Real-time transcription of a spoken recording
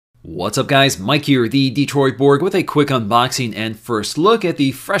What's up guys, Mike here, the Detroit Borg, with a quick unboxing and first look at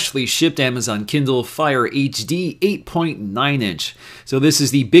the freshly shipped Amazon Kindle Fire HD 8.9 inch. So this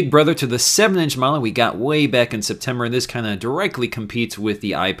is the big brother to the 7-inch model we got way back in September, and this kind of directly competes with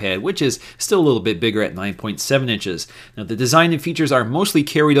the iPad, which is still a little bit bigger at 9.7 inches. Now the design and features are mostly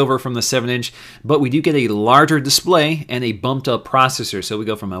carried over from the 7-inch, but we do get a larger display and a bumped up processor. So we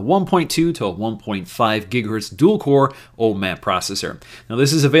go from a 1.2 to a 1.5 gigahertz dual core OMAP processor. Now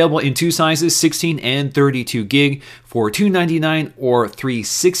this is available in two sizes, 16 and 32 gig, for $299 or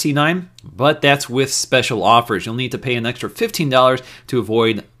 $369, but that's with special offers. You'll need to pay an extra $15 to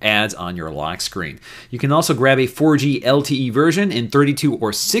avoid ads on your lock screen. You can also grab a 4G LTE version in 32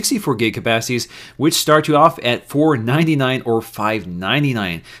 or 64 gig capacities, which start you off at $499 or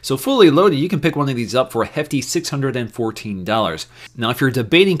 $599. So fully loaded, you can pick one of these up for a hefty $614. Now, if you're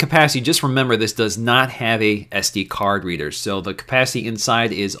debating capacity, just remember this does not have a SD card reader, so the capacity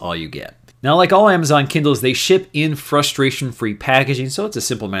inside is all you get. Now, like all Amazon Kindles, they ship in frustration-free packaging, so it's a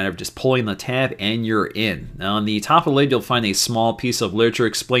simple matter of just pulling the tab and you're in. Now, on the top of the lid, you'll find a small piece of literature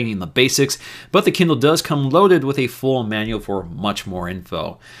explaining the basics, but the Kindle does come loaded with a full manual for much more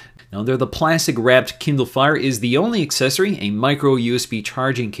info. Now, under the plastic-wrapped Kindle Fire is the only accessory, a micro USB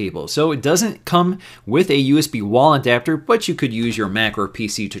charging cable. So it doesn't come with a USB wall adapter, but you could use your Mac or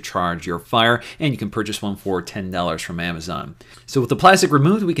PC to charge your Fire, and you can purchase one for $10 from Amazon. So with the plastic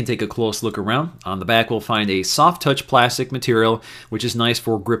removed, we can take a close look around. On the back, we'll find a soft touch plastic material, which is nice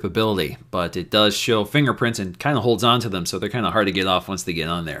for gripability, but it does show fingerprints and kind of holds on to them, so they're kind of hard to get off once they get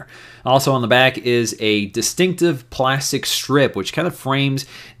on there. Also on the back is a distinctive plastic strip, which kind of frames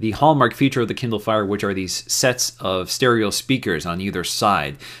the hallmark feature of the Kindle Fire, which are these sets of stereo speakers on either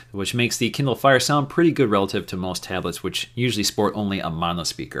side, which makes the Kindle Fire sound pretty good relative to most tablets, which usually sport only a mono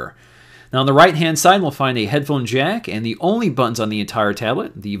speaker. Now on the right hand side, we'll find a headphone jack and the only buttons on the entire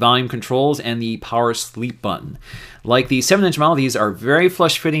tablet, the volume controls and the power sleep button. Like the 7-inch model, these are very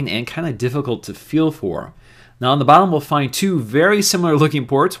flush fitting and kind of difficult to feel for. Now on the bottom, we'll find two very similar looking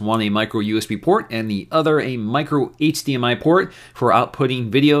ports, one a micro USB port and the other a micro HDMI port for outputting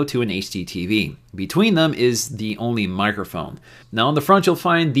video to an HD TV. Between them is the only microphone. Now on the front, you'll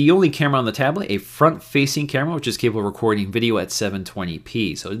find the only camera on the tablet, a front-facing camera, which is capable of recording video at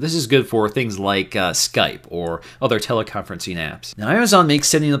 720p. So this is good for things like Skype or other teleconferencing apps. Now Amazon makes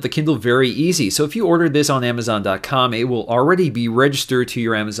setting up the Kindle very easy. So if you ordered this on Amazon.com, it will already be registered to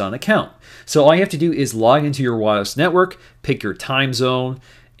your Amazon account. So all you have to do is log into your wireless network, pick your time zone,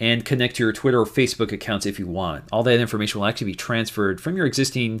 and connect to your Twitter or Facebook accounts if you want. All that information will actually be transferred from your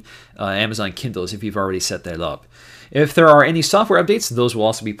existing Amazon Kindles if you've already set that up. If there are any software updates, those will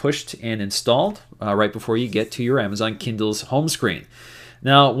also be pushed and installed right before you get to your Amazon Kindle's home screen.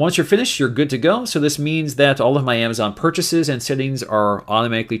 Now, once you're finished, you're good to go. So this means that all of my Amazon purchases and settings are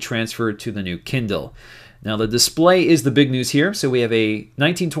automatically transferred to the new Kindle. Now the display is the big news here. So we have a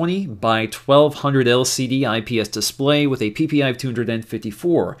 1920 by 1200 LCD IPS display with a PPI of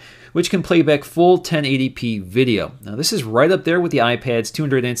 254, which can play back full 1080p video. Now this is right up there with the iPad's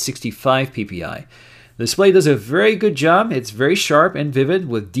 265 PPI. The display does a very good job. It's very sharp and vivid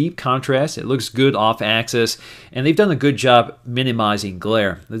with deep contrast. It looks good off axis, and they've done a good job minimizing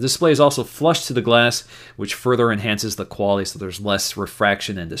glare. The display is also flush to the glass, which further enhances the quality so there's less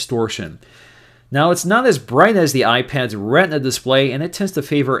refraction and distortion. Now, it's not as bright as the iPad's Retina display, and it tends to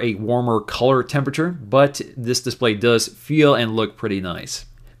favor a warmer color temperature, but this display does feel and look pretty nice.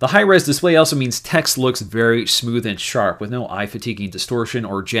 The high-res display also means text looks very smooth and sharp with no eye-fatiguing distortion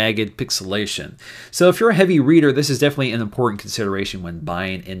or jagged pixelation. So if you're a heavy reader, this is definitely an important consideration when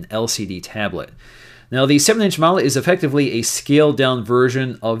buying an LCD tablet. Now, the 7-inch model is effectively a scaled-down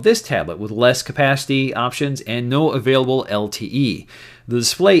version of this tablet with less capacity options and no available LTE. The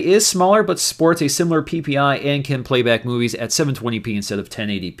display is smaller but sports a similar PPI and can play back movies at 720p instead of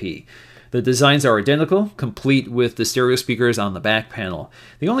 1080p. The designs are identical, complete with the stereo speakers on the back panel.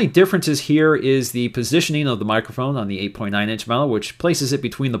 The only differences here is the positioning of the microphone on the 8.9-inch model, which places it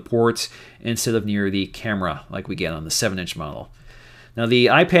between the ports instead of near the camera like we get on the 7-inch model. Now the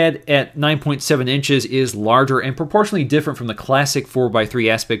iPad at 9.7 inches is larger and proportionally different from the classic 4:3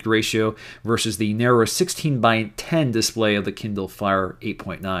 aspect ratio versus the narrower 16:10 display of the Kindle Fire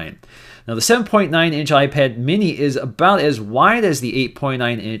 8.9. Now the 7.9-inch iPad mini is about as wide as the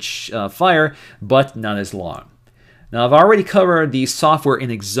 8.9-inch Fire, but not as long. Now, I've already covered the software in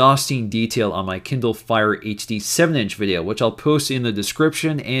exhausting detail on my Kindle Fire HD 7-inch video, which I'll post in the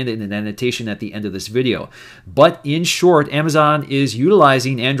description and in an annotation at the end of this video. But in short, Amazon is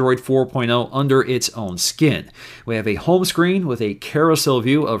utilizing Android 4.0 under its own skin. We have a home screen with a carousel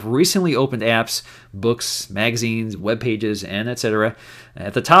view of recently opened apps, books, magazines, web pages, and etc.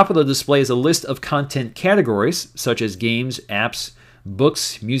 At the top of the display is a list of content categories such as games, apps,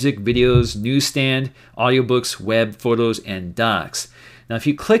 books, music, videos, newsstand, audiobooks, web, photos, and docs. Now, if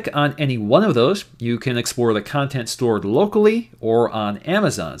you click on any one of those, you can explore the content stored locally or on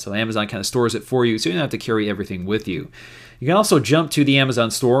Amazon. So Amazon kind of stores it for you, so you don't have to carry everything with you. You can also jump to the Amazon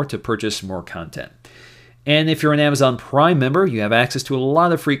store to purchase more content. And if you're an Amazon Prime member, you have access to a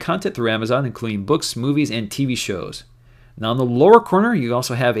lot of free content through Amazon, including books, movies, and TV shows. Now, in the lower corner, you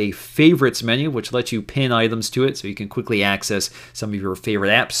also have a favorites menu, which lets you pin items to it so you can quickly access some of your favorite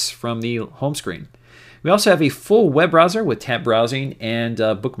apps from the home screen. We also have a full web browser with tab browsing and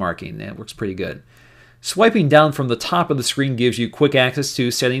bookmarking. That works pretty good. Swiping down from the top of the screen gives you quick access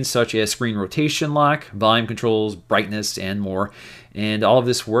to settings such as screen rotation lock, volume controls, brightness, and more. And all of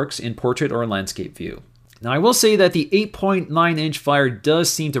this works in portrait or landscape view. Now, I will say that the 8.9-inch Fire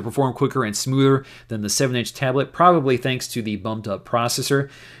does seem to perform quicker and smoother than the 7-inch tablet, probably thanks to the bumped-up processor,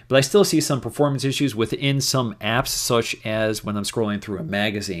 but I still see some performance issues within some apps, such as when I'm scrolling through a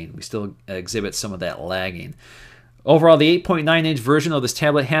magazine. We still exhibit some of that lagging. Overall, the 8.9-inch version of this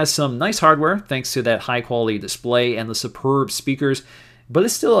tablet has some nice hardware, thanks to that high-quality display and the superb speakers, but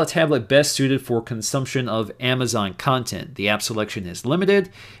it's still a tablet best suited for consumption of Amazon content. The app selection is limited,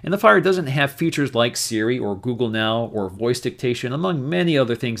 and the Fire doesn't have features like Siri or Google Now or voice dictation, among many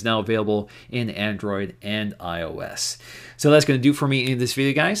other things now available in Android and iOS. So that's going to do for me in this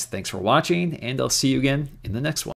video, guys. Thanks for watching, and I'll see you again in the next one.